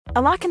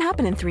A lot can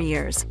happen in 3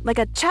 years, like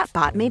a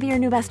chatbot may be your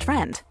new best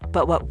friend.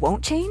 But what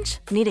won't change?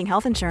 Needing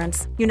health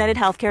insurance. United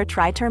Healthcare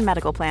Tri-Term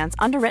Medical Plans,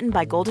 underwritten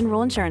by Golden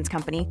Rule Insurance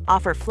Company,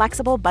 offer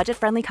flexible,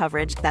 budget-friendly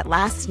coverage that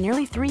lasts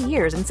nearly 3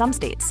 years in some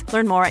states.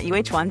 Learn more at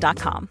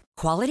uh1.com.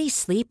 Quality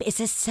sleep is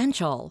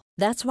essential.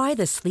 That's why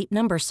the Sleep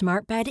Number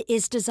Smart Bed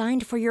is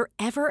designed for your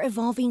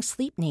ever-evolving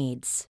sleep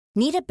needs.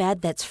 Need a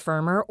bed that's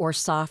firmer or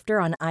softer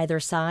on either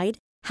side?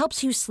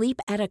 Helps you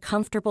sleep at a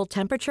comfortable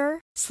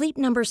temperature? Sleep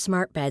Number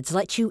Smart Beds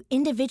let you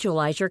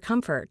individualize your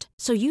comfort,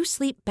 so you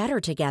sleep better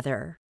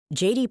together.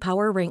 J.D.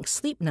 Power ranks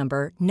Sleep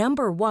Number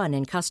number 1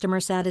 in customer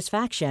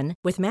satisfaction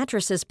with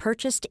mattresses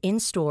purchased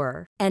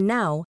in-store. And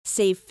now,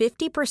 save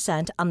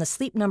 50% on the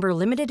Sleep Number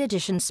Limited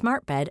Edition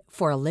Smart Bed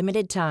for a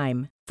limited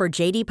time. For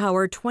J.D.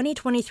 Power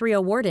 2023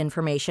 award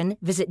information,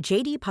 visit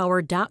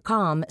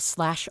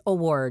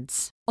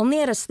jdpower.com/awards.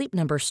 Only at a Sleep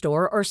Number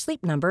store or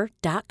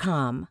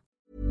sleepnumber.com.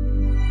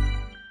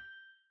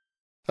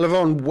 Hello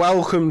everyone,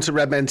 welcome to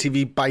Redmen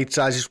TV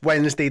Bitesize. It's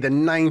Wednesday the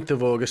 9th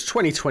of August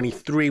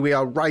 2023. We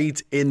are right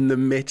in the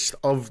midst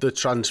of the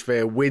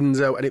transfer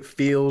window and it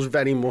feels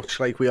very much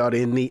like we are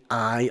in the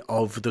eye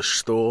of the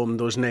storm,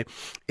 doesn't it?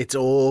 It's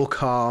all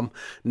calm,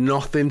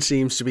 nothing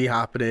seems to be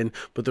happening,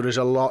 but there is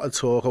a lot of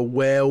talk, a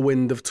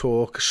whirlwind of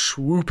talk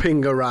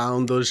swooping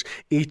around us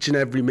each and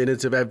every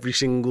minute of every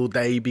single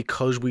day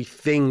because we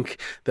think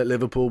that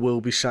Liverpool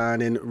will be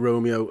signing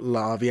Romeo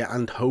Lavia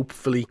and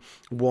hopefully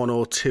one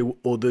or two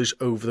others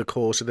over the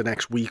course of the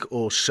next week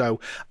or so.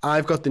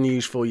 I've got the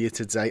news for you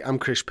today. I'm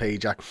Chris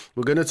Pajak.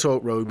 We're going to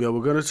talk Romeo,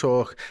 we're going to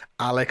talk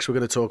Alex, we're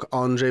going to talk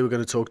Andre, we're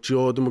going to talk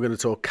Jordan, we're going to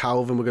talk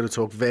Calvin, we're going to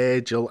talk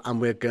Virgil, and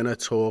we're going to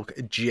talk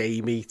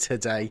Jamie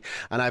today.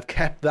 And I've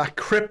kept that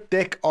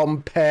cryptic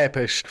on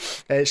purpose.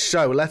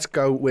 So let's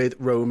go with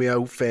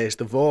Romeo first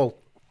of all.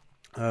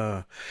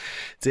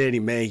 Dearie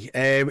me.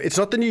 It's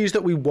not the news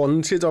that we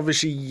wanted.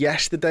 Obviously,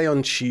 yesterday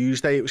on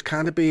Tuesday, it was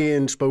kind of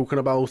being spoken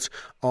about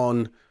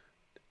on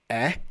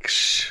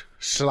X/Twitter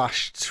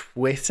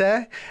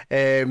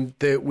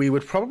that we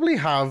would probably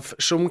have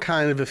some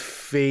kind of a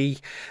fee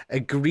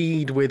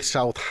agreed with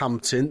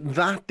Southampton.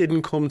 That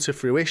didn't come to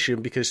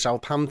fruition because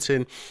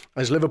Southampton,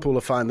 as Liverpool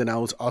are finding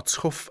out, are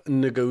tough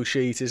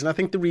negotiators. And I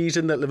think the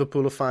reason that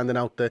Liverpool are finding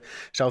out that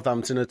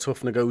Southampton are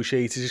tough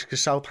negotiators is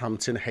because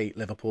Southampton hate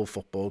Liverpool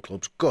Football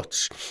Club's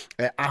guts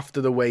after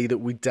the way that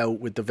we dealt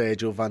with the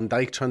Virgil van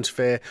Dijk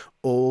transfer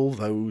all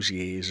those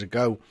years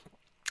ago.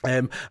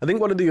 I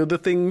think one of the other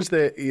things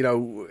that,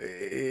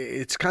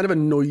 it's kind of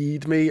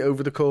annoyed me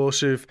over the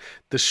course of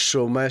the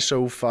summer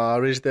so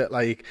far is that,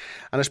 and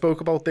I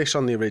spoke about this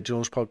on the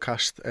Originals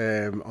podcast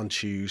on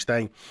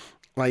Tuesday,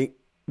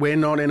 we're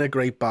not in a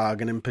great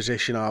bargaining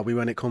position, are we,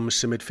 when it comes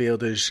to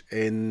midfielders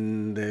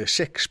in the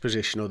 6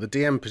 position or the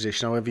DM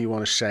position, however you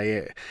want to say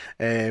it,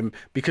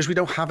 because we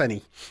don't have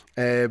any.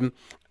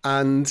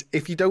 And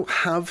if you don't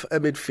have a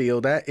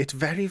midfielder, it's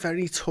very,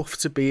 very tough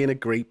to be in a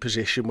great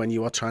position when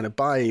you are trying to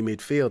buy a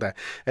midfielder.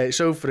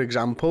 So, for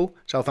example,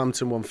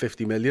 Southampton won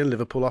 50 million,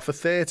 Liverpool offer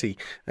 30.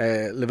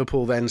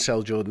 Liverpool then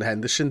sell Jordan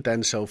Henderson,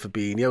 then sell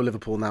Fabinho.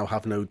 Liverpool now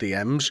have no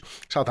DMs.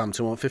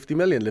 Southampton want 50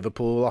 million,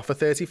 Liverpool offer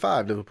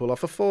 35. Liverpool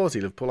offer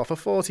 40. Liverpool offer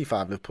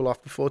 45. Liverpool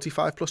offer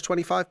 45 plus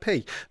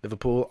 25p.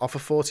 Liverpool offer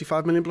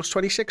 45 million plus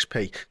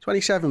 26p,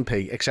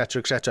 27p,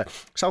 etc., etc.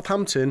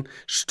 Southampton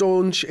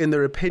staunch in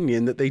their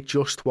opinion that they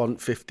just want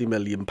 £50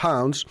 million.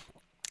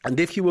 And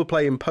if you were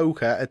playing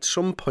poker, at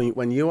some point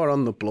when you are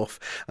on the bluff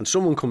and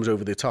someone comes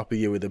over the top of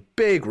you with a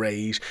big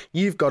raise,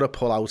 you've got to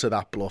pull out of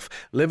that bluff.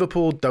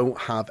 Liverpool don't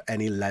have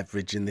any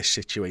leverage in this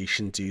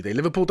situation, do they?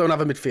 Liverpool don't have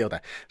a midfielder.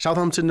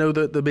 Southampton know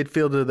that the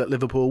midfielder that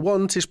Liverpool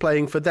want is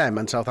playing for them,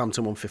 and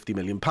Southampton want £50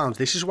 million.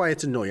 This is why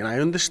it's annoying. I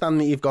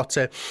understand that you've got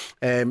to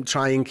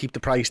try and keep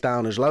the price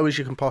down as low as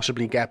you can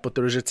possibly get, but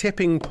there is a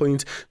tipping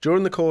point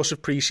during the course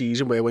of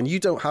pre-season where when you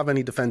don't have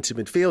any defensive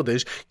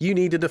midfielders, you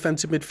need a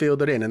defensive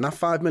midfielder in, and that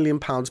 £5 million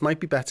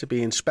might be better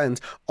being spent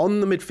on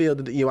the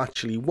midfielder that you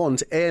actually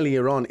want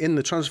earlier on in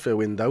the transfer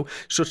window,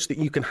 such that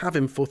you can have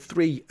him for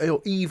 3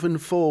 or even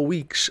 4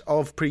 weeks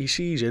of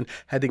pre-season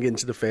heading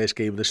into the first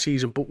game of the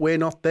season. But we're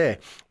not there.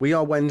 We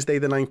are Wednesday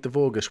the 9th of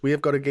August. We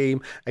have got a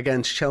game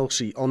against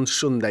Chelsea on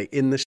Sunday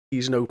in the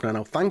season opener.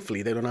 Now,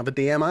 thankfully, they don't have a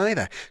DM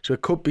either. So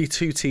it could be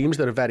 2 teams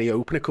that are very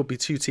open. It could be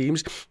 2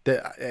 teams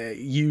that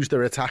use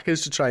their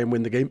attackers to try and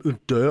win the game.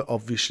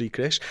 Obviously,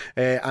 Chris.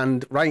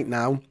 And right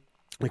now,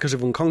 because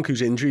of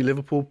Nkunku's injury,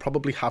 Liverpool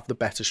probably have the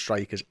better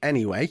strikers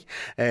anyway,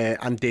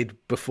 and did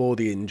before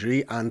the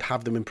injury, and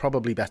have them in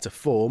probably better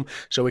form.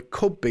 So it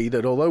could be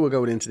that although we're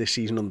going into this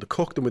season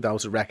undercooked and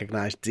without a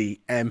recognised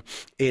DM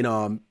in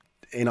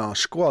our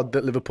squad,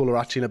 that Liverpool are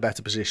actually in a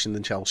better position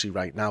than Chelsea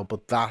right now.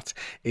 But that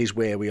is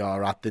where we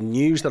are at. The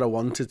news that I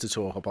wanted to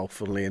talk about,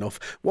 funnily enough,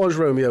 was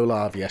Romeo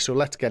Lavia. So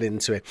let's get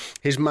into it.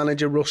 His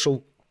manager,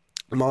 Russell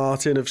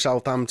Martin of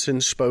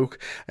Southampton, spoke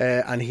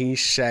and he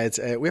said,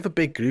 we have a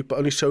big group but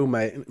only so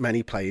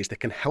many players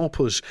that can help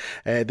us.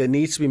 There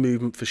needs to be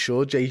movement for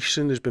sure.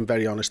 Jason has been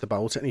very honest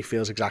about it and he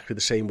feels exactly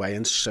the same way,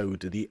 and so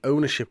do the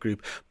ownership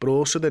group, but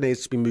also there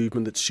needs to be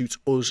movement that suits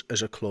us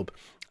as a club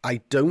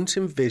I don't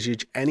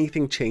envisage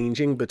anything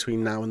changing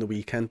between now and the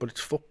weekend, but it's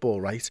football,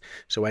 right?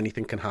 So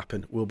anything can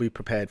happen. We'll be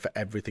prepared for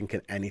everything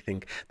and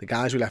anything. The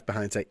guys we left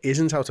behind today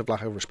isn't out of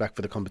lack of respect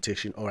for the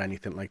competition or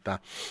anything like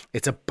that.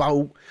 It's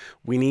about,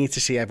 we need to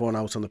see everyone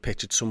out on the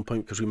pitch at some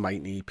point because we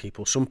might need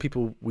people. Some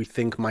people we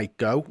think might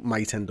go,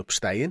 might end up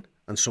staying.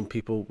 And some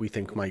people we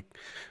think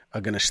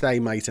are going to stay,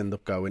 might end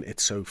up going.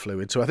 It's so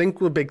fluid. So I think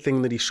the big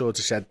thing that he sort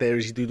of said there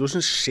is he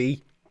doesn't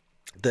see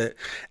that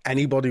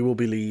anybody will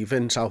be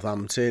leaving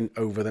Southampton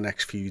over the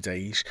next few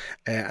days.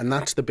 And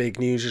that's the big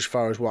news as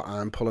far as what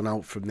I'm pulling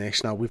out from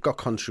this. Now, we've got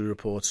contrary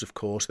reports, of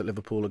course, that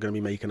Liverpool are going to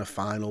be making a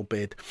final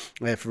bid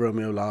for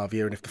Romeo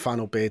Lavia. And if the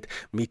final bid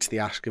meets the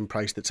asking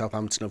price that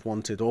Southampton have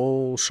wanted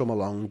all summer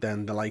long,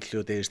 then the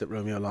likelihood is that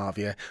Romeo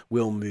Lavia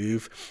will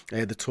move.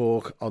 The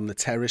talk on the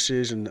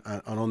terraces and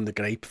on the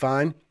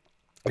grapevine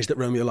is that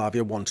Romeo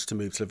Lavia wants to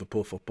move to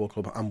Liverpool Football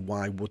Club, and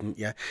why wouldn't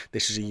you?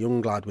 This is a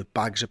young lad with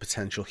bags of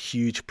potential,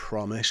 huge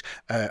promise,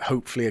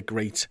 hopefully a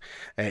great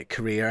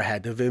career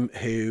ahead of him,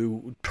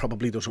 who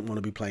probably doesn't want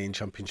to be playing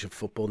Championship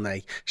football,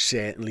 nay,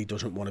 certainly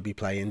doesn't want to be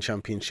playing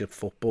Championship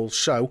football.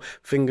 So,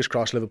 fingers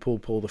crossed, Liverpool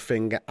pull the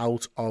finger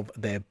out of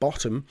their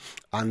bottom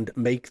and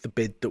make the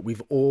bid that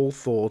we've all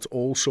thought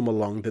all summer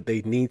long that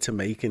they'd need to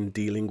make in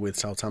dealing with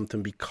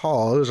Southampton,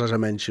 because, as I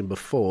mentioned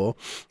before,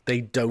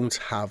 they don't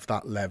have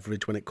that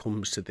leverage when it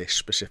comes to this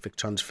specific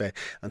transfer,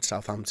 and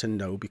Southampton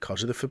know,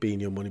 because of the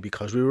Fabinho money,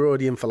 because we were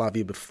already in for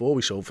Lavia before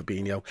we sold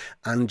Fabinho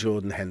and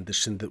Jordan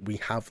Henderson, that we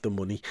have the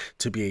money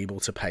to be able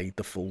to pay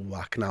the full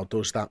whack. Now,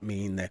 does that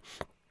mean that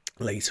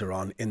later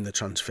on in the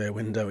transfer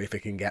window, if it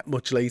can get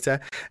much later,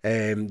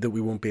 that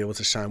we won't be able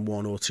to sign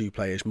one or two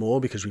players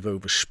more because we've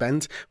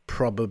overspent?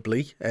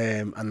 Probably,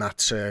 and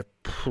that's a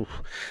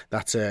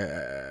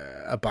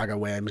bag of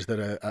worms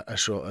that are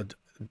sort of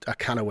a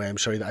can of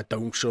worms, that I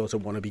don't sort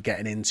of want to be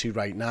getting into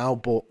right now.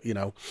 But, you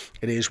know,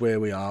 it is where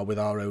we are with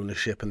our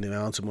ownership and the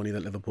amount of money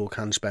that Liverpool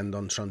can spend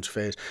on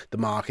transfers. The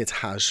market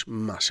has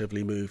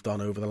massively moved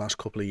on over the last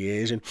couple of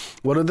years. And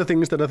one of the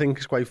things that I think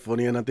is quite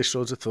funny, and I had this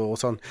sort of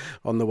thought on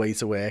the way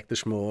to work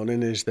this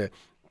morning, is that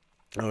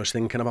I was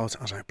thinking about,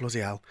 I was like, bloody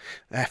hell,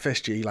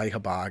 FSG like a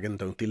bargain,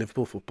 don't they?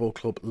 Liverpool Football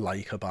Club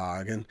like a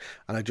bargain.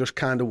 And I just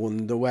kind of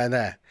wonder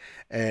whether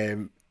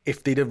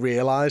if they'd have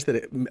realised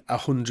that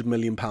 £100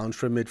 million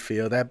for a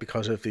midfielder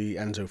because of the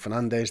Enzo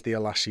Fernandez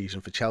deal last season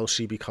for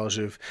Chelsea, because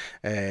of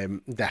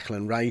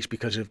Declan Rice,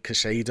 because of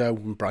Caicedo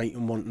and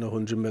Brighton wanting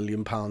 £100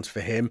 million for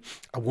him,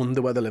 I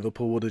wonder whether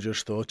Liverpool would have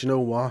just thought, you know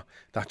what,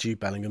 that Jude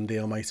Bellingham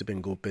deal might have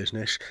been good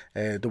business,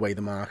 the way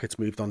the market's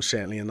moved on,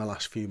 certainly in the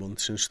last few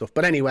months and stuff.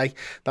 But anyway,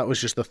 that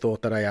was just the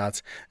thought that I had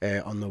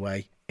on the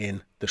way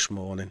in this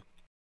morning.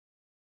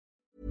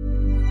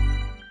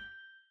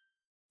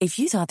 If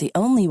you thought the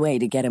only way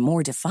to get a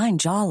more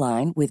defined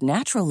jawline with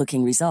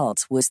natural-looking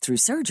results was through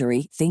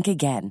surgery, think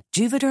again.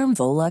 Juvederm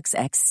Volux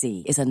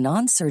XC is a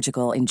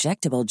non-surgical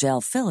injectable gel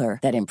filler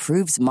that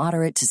improves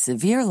moderate to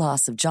severe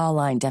loss of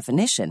jawline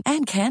definition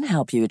and can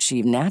help you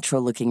achieve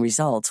natural-looking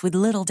results with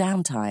little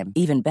downtime.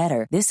 Even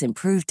better, this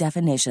improved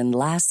definition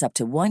lasts up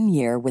to 1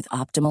 year with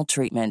optimal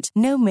treatment.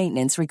 No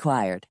maintenance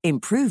required.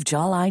 Improve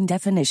jawline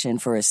definition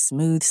for a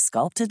smooth,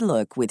 sculpted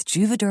look with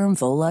Juvederm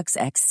Volux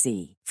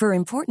XC. For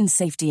important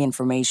safety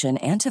information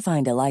and to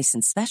find a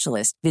licensed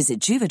specialist, visit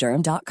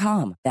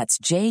Juvederm.com. That's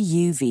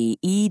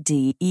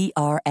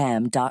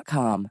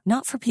JUVEDERM.com.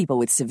 Not for people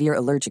with severe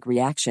allergic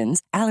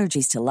reactions,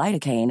 allergies to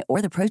lidocaine,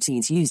 or the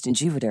proteins used in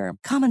Juvederm.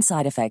 Common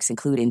side effects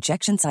include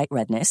injection site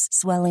redness,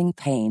 swelling,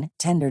 pain,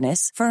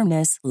 tenderness,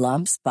 firmness,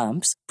 lumps,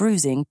 bumps,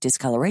 bruising,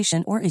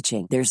 discoloration, or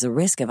itching. There's a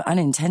risk of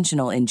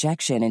unintentional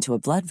injection into a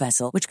blood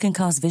vessel, which can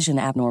cause vision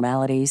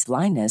abnormalities,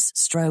 blindness,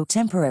 stroke,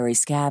 temporary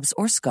scabs,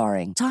 or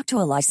scarring. Talk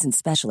to a licensed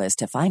specialist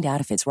to find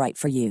out if it's right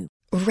for you.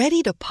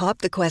 Ready to pop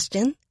the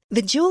question?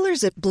 The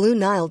jewelers at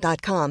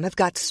BlueNile.com have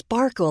got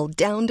sparkle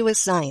down to a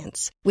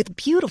science with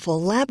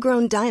beautiful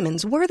lab-grown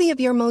diamonds worthy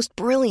of your most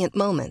brilliant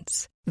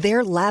moments.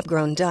 Their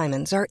lab-grown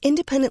diamonds are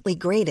independently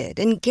graded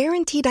and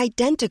guaranteed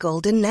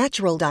identical to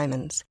natural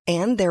diamonds,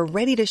 and they're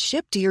ready to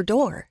ship to your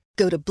door.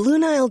 Go to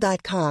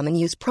BlueNile.com and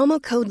use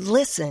promo code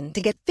LISTEN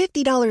to get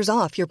 $50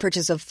 off your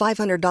purchase of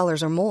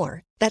 $500 or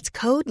more. That's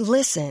code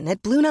LISTEN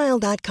at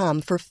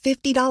BlueNile.com for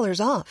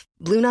 $50 off.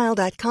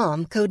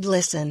 BlueNile.com, code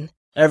LISTEN.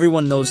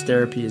 Everyone knows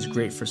therapy is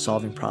great for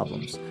solving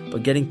problems,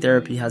 but getting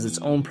therapy has its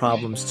own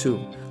problems too,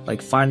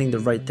 like finding the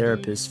right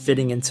therapist,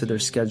 fitting into their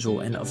schedule,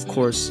 and of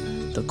course,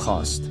 the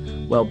cost.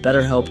 Well,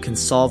 BetterHelp can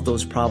solve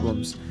those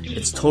problems.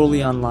 It's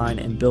totally online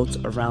and built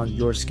around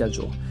your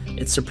schedule.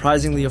 It's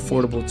surprisingly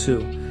affordable too.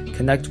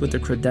 Connect with a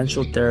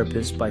credentialed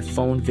therapist by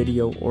phone,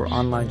 video, or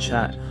online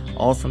chat,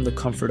 all from the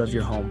comfort of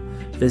your home.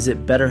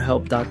 Visit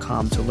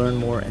BetterHelp.com to learn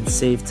more and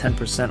save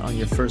 10% on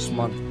your first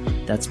month.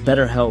 That's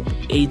BetterHelp,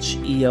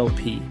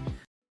 H-E-L-P.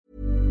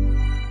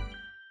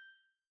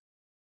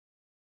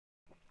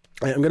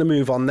 I'm going to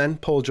move on then.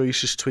 Paul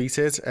Joyce has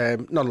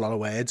tweeted, not a lot of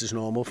words as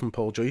normal from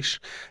Paul Joyce.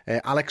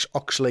 Alex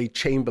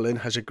Oxlade-Chamberlain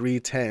has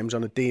agreed terms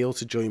on a deal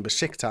to join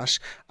Besiktas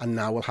and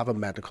now will have a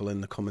medical in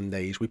the coming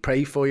days. We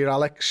pray for you,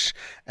 Alex.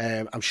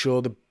 I'm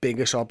sure the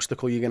biggest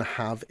obstacle you're going to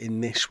have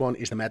in this one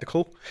is the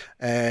medical.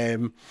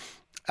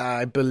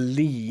 I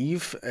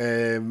believe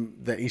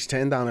that he's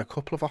turned down a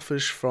couple of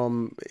offers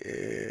from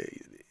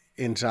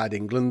inside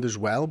England as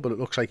well, but it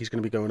looks like he's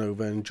going to be going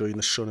over and joining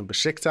the Sun and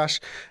Besiktas.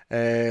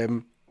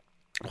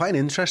 Quite an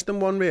interesting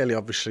one, really.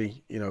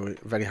 Obviously, you know,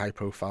 very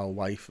high-profile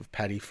wife of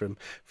Perry from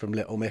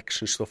Little Mix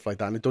and stuff like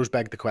that. And it does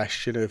beg the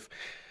question of,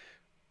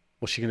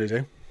 what's she going to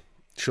do?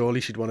 Surely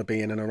she'd want to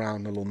be in and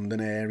around the London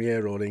area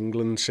or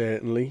England,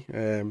 certainly.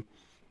 It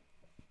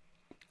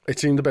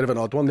seemed a bit of an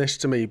odd one, this,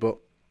 to me, but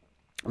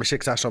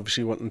Besiktas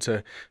obviously wanting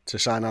to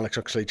sign Alex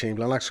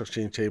Oxlade-Chamberlain. Alex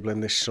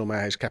Oxlade-Chamberlain this summer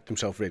has kept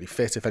himself really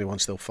fit, if anyone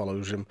still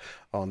follows him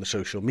on the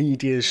social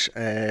medias.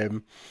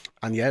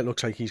 And yeah, it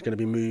looks like he's going to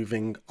be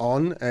moving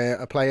on.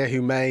 A player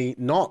who may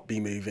not be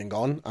moving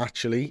on,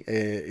 actually,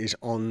 is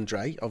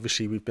Andre.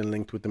 Obviously, we've been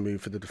linked with the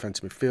move for the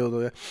defensive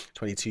midfielder,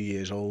 22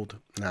 years old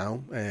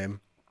now.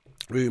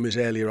 Rumours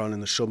earlier on in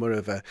the summer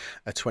of a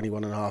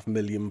 £21.5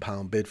 million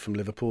bid from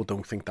Liverpool.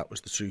 Don't think that was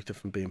the truth,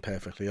 if I'm being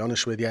perfectly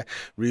honest with you.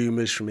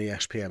 Rumours from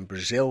ESPN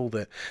Brazil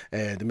that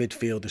the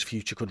midfielder's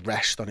future could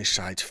rest on his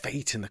side's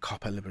fate in the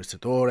Copa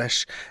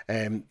Libertadores.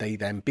 They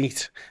then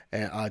beat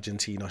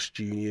Argentinos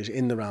Juniors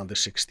in the round of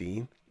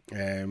 16.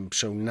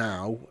 So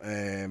now...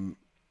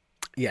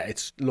 yeah,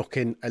 it's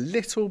looking a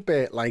little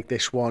bit like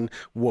this one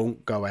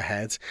won't go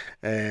ahead.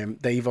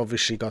 They've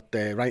obviously got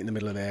right in the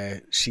middle of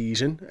their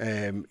season.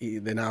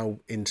 They're now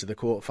into the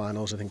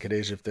quarterfinals, I think it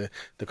is, of the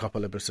Copa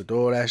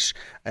Libertadores.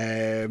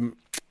 And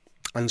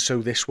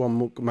so this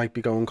one might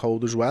be going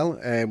cold as well,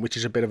 which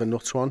is a bit of a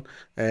nuts one.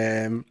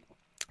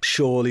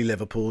 Surely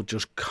Liverpool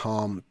just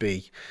can't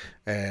be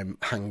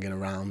hanging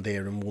around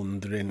there and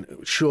wondering.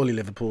 Surely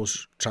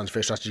Liverpool's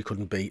transfer strategy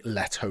couldn't be,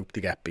 let's hope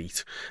to get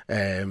beat.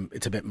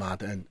 It's a bit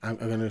mad, and I'm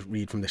going to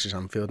read from This Is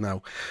Anfield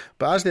now.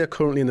 But as they are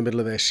currently in the middle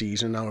of their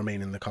season, now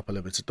remaining in the Copa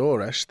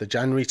Libertadores, the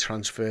January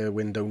transfer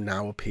window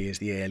now appears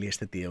the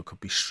earliest the deal could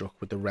be struck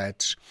with the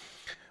Reds,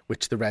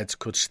 which the Reds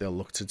could still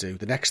look to do.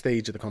 The next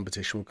stage of the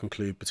competition will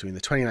conclude between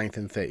the 29th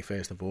and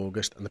 31st of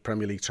August, and the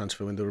Premier League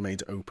transfer window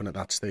remains open at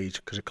that stage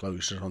because it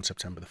closes on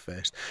September the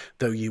 1st.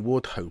 Though you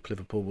would hope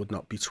Liverpool would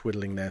not be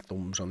twiddling their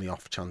thumbs on the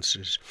off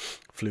chances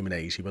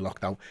Fluminense were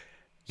locked out.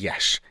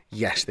 Yes,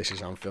 this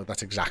is Anfield.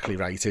 That's exactly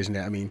right, isn't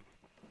it? I mean,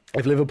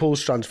 if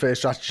Liverpool's transfer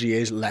strategy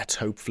is, let's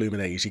hope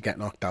Fluminense get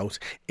knocked out,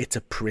 it's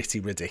a pretty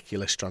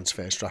ridiculous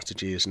transfer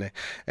strategy, isn't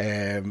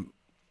it?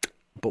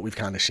 But we've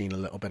kind of seen a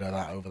little bit of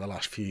that over the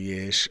last few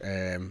years.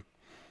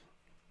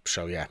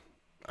 So, yeah,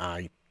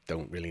 I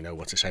don't really know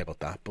what to say about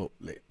that, but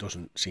it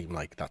doesn't seem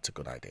like that's a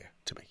good idea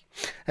to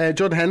me.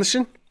 Jordan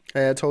Henderson,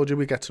 told you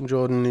we get some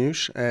Jordan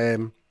news.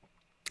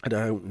 I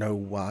don't know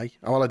why.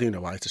 Well, I do know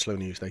why. It's a slow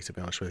news day, to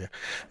be honest with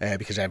you,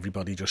 because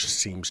everybody just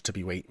seems to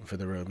be waiting for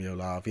the Romeo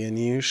Lavia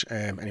news.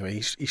 Anyway,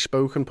 he's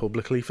spoken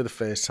publicly for the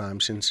first time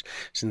since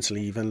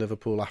leaving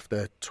Liverpool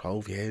after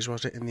 12 years,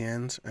 was it, in the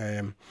end?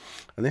 And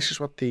this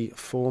is what the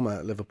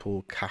former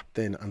Liverpool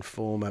captain and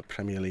former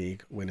Premier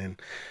League winning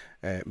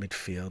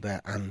midfielder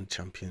and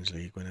Champions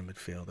League winning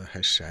midfielder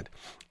has said.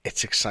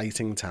 It's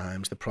exciting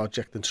times. The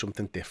project and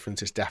something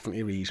different is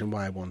definitely a reason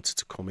why I wanted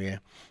to come here.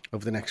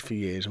 Over the next few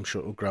years, I'm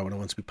sure it'll grow, and I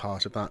want to be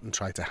part of that and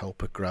try to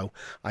help it grow.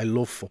 I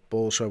love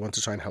football, so I want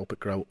to try and help it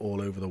grow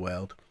all over the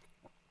world.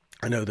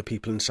 I know the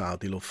people in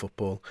Saudi love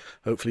football.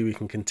 Hopefully we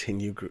can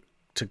continue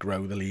to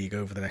grow the league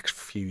over the next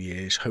few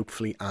years.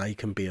 Hopefully I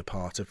can be a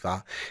part of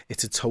that.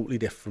 It's a totally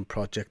different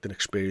project and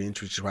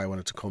experience, which is why I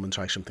wanted to come and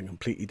try something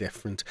completely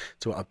different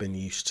to what I've been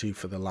used to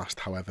for the last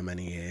however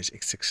many years.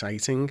 It's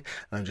exciting,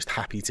 and I'm just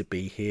happy to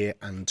be here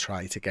and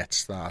try to get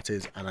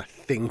started. And I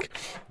think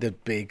the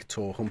big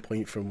talking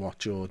point from what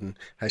Jordan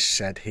has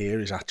said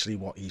here is actually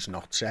what he's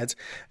not said.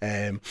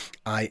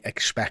 I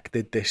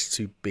expected this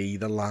to be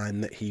the line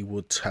that he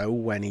would toe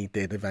when he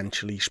did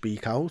eventually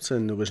speak out,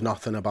 and there was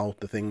nothing about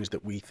the things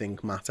that we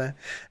think matter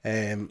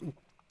and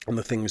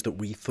the things that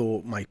we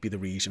thought might be the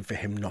reason for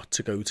him not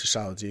to go to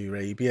Saudi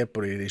Arabia,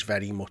 but it is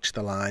very much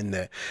the line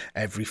that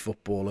every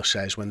footballer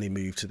says when they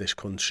move to this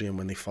country and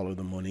when they follow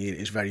the money.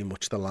 It is very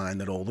much the line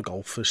that all the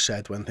golfers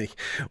said when they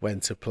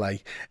went to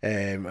play,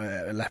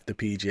 left the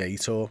PGA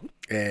Tour.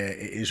 It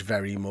is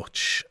very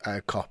much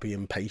a copy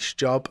and paste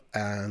job,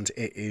 and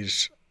it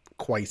is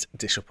quite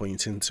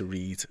disappointing to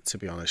read, to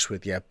be honest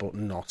with you, but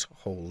not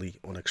wholly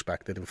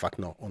unexpected. In fact,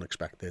 not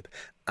unexpected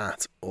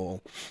at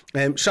all.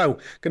 So,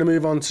 going to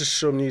move on to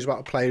some news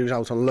about a player who's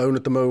out on loan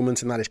at the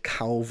moment, and that is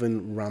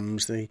Calvin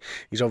Ramsey.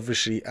 He's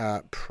obviously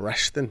at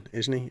Preston,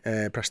 isn't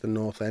he? Preston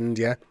North End,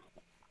 yeah.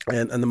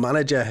 And the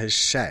manager has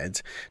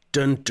said,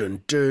 dun,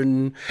 dun,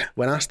 dun,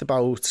 when asked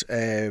about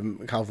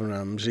Calvin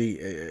Ramsey,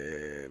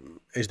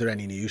 is there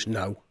any news?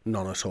 No,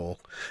 none at all.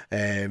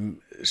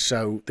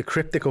 So the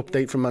cryptic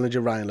update from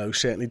manager Ryan Lowe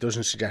certainly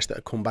doesn't suggest that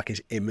a comeback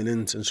is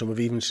imminent, and some have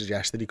even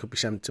suggested he could be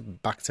sent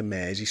back to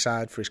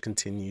Merseyside for his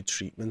continued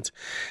treatment.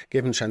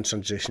 Given Trent's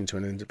transition to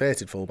an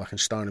inverted fullback and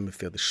starting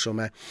midfield this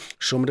summer,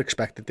 some had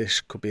expected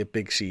this could be a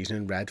big season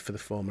in red for the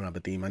former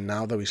Aberdeen man.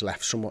 Now, though, he's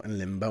left somewhat in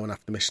limbo, and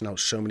after missing out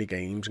so many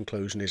games and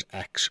closing his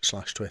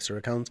X/Twitter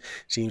account,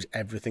 seems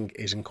everything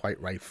isn't quite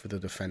right for the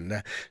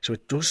defender. So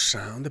it does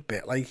sound a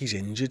bit like he's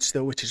injured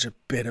still, which is a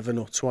bit of a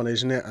nuts one,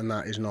 isn't it? And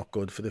that is not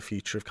good for the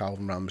future of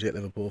Calvin Ramsey at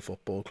Liverpool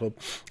Football Club.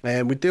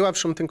 We do have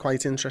something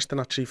quite interesting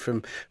actually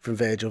from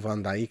Virgil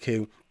van Dijk,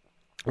 who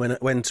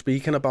when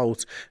speaking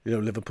about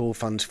Liverpool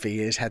fans'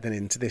 fears heading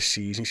into this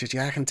season, he says,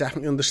 I can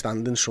definitely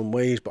understand in some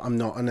ways, but I'm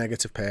not a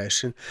negative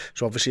person,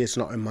 so obviously it's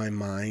not in my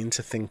mind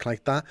to think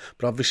like that.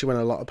 But obviously when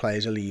a lot of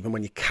players are leaving,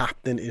 when your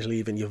captain is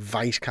leaving, your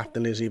vice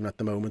captain is leaving, at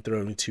the moment there are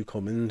only two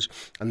Cummins,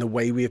 and the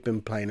way we have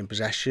been playing in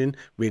possession,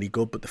 really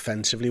good, but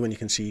defensively when you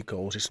can see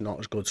goals, it's not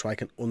as good. So I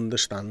can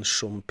understand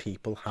some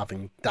people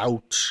having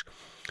doubts.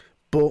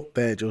 But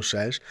Virgil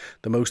says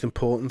the most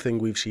important thing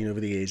we've seen over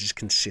the years is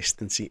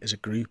consistency as a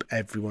group,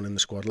 everyone in the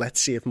squad.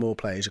 Let's see if more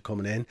players are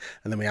coming in,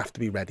 and then we have to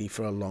be ready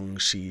for a long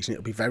season.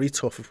 It'll be very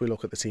tough if we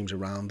look at the teams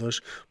around us,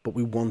 but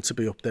we want to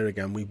be up there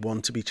again. We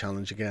want to be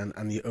challenged again,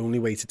 and the only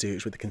way to do it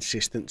is with the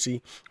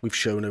consistency we've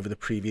shown over the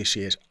previous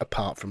years,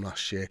 apart from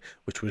last year,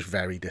 which was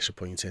very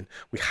disappointing.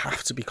 We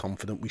have to be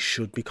confident. We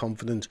should be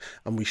confident,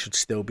 and we should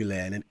still be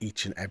learning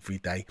each and every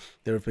day.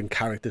 There have been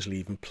characters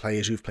leaving,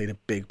 players who've played a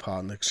big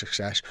part in the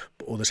success,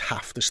 but others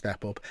have to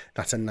step up.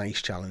 That's a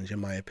nice challenge in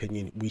my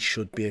opinion. We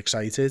should be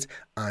excited.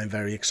 I'm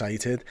very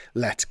excited.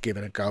 Let's give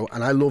it a go.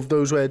 And I love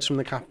those words from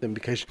the captain,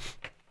 because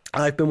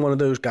I've been one of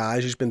those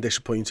guys who's been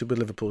disappointed with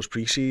Liverpool's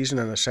pre-season,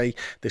 and I say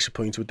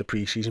disappointed with the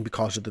pre-season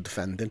because of the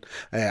defending.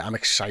 I'm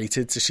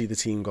excited to see the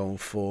team going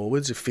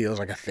forwards. It feels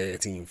like a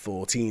 13,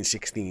 14,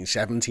 16,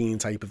 17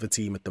 type of a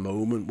team at the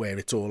moment, where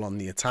it's all on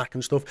the attack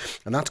and stuff,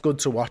 and that's good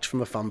to watch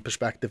from a fan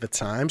perspective at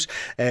times,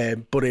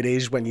 but it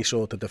is when you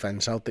sort the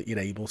defence out that you're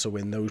able to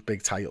win those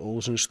big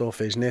titles and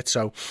stuff, isn't it?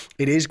 So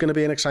it is going to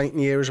be an exciting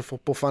year as a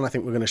football fan. I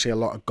think we're going to see a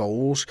lot of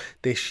goals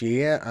this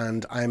year,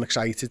 and I'm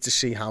excited to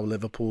see how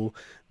Liverpool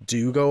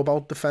do go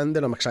about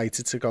defending. I'm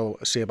excited to go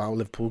see about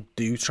Liverpool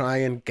do try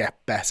and get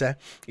better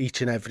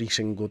each and every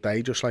single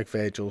day, just like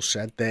Virgil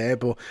said there.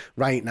 But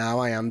right now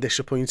I am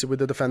disappointed with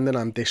the defending.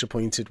 I'm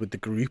disappointed with the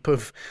group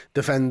of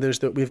defenders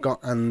that we've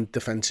got and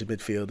defensive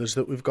midfielders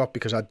that we've got,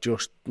 because I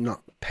just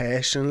not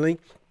personally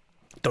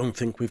don't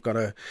think we've got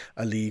a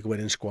league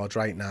winning squad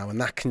right now,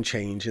 and that can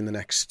change in the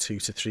next 2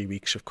 to 3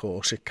 weeks. Of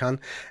course it can,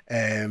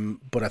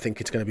 but I think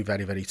it's going to be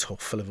very, very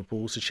tough for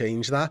Liverpool to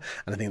change that,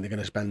 and I think they're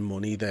going to spend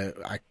money that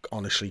I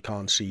honestly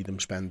can't see them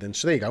spending.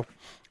 So there you go.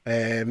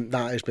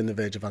 That has been the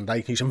Virgil van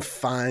Dijk news. And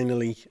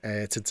finally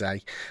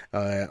today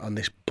on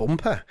this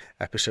bumper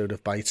episode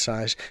of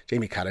Bitesize,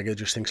 Jamie Carragher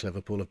just thinks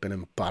Liverpool have been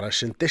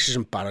embarrassing. This is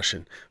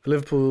embarrassing for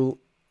Liverpool.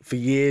 For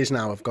years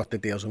now, I've got the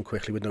deals on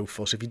quickly with no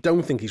fuss. If you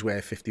don't think he's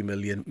worth 50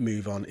 million,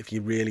 move on. If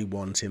you really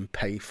want him,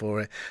 pay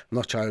for it. I'm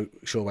not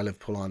sure why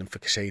Liverpool aren't in for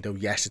Casado.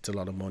 Yes, it's a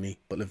lot of money,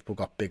 but Liverpool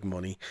got big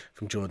money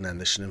from Jordan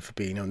Henderson and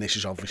Fabinho, and this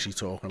is obviously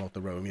talking about the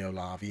Romeo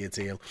Lavia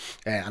deal.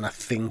 And I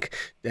think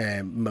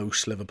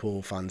most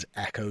Liverpool fans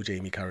echo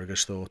Jamie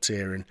Carragher's thoughts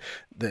here, and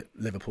that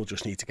Liverpool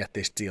just need to get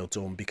this deal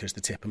done because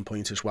the tipping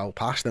point is well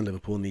past, and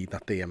Liverpool need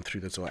that DM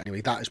through the door. Anyway,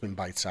 that has been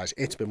Bite Size.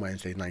 It's been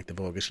Wednesday, 9th of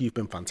August. You've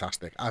been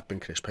fantastic. I've been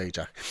Chris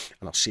Pajak,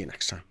 and I'll see you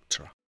next time.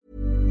 Ta-ra.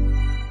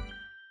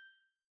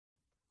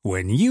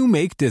 When you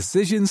make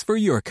decisions for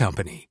your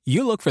company,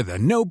 you look for the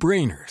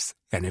no-brainers.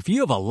 And if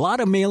you have a lot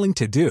of mailing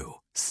to do,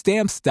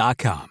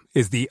 Stamps.com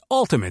is the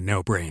ultimate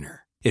no-brainer.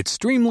 It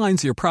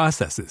streamlines your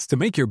processes to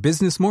make your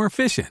business more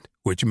efficient,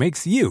 which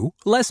makes you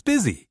less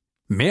busy.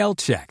 Mail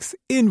checks,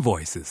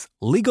 invoices,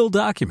 legal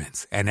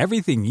documents, and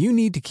everything you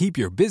need to keep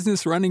your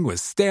business running with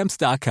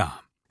Stamps.com.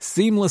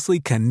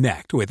 Seamlessly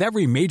connect with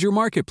every major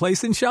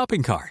marketplace and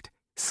shopping cart.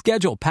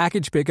 Schedule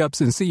package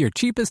pickups and see your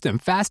cheapest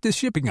and fastest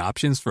shipping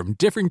options from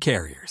different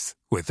carriers,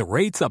 with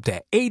rates up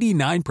to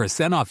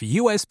 89% off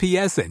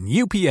USPS and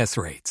UPS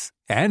rates.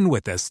 And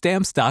with the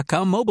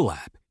Stamps.com mobile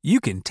app, you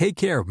can take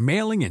care of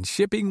mailing and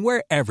shipping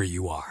wherever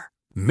you are.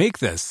 Make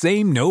the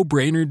same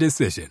no-brainer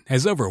decision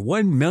as over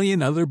 1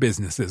 million other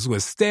businesses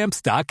with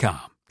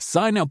Stamps.com.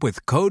 Sign up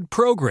with code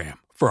PROGRAM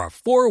for a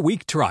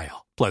 4-week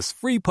trial, plus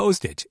free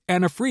postage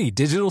and a free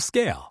digital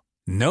scale.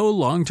 No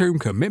long-term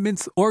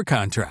commitments or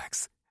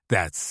contracts.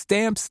 That's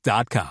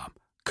Stamps.com.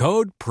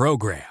 Code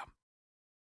PROGRAM.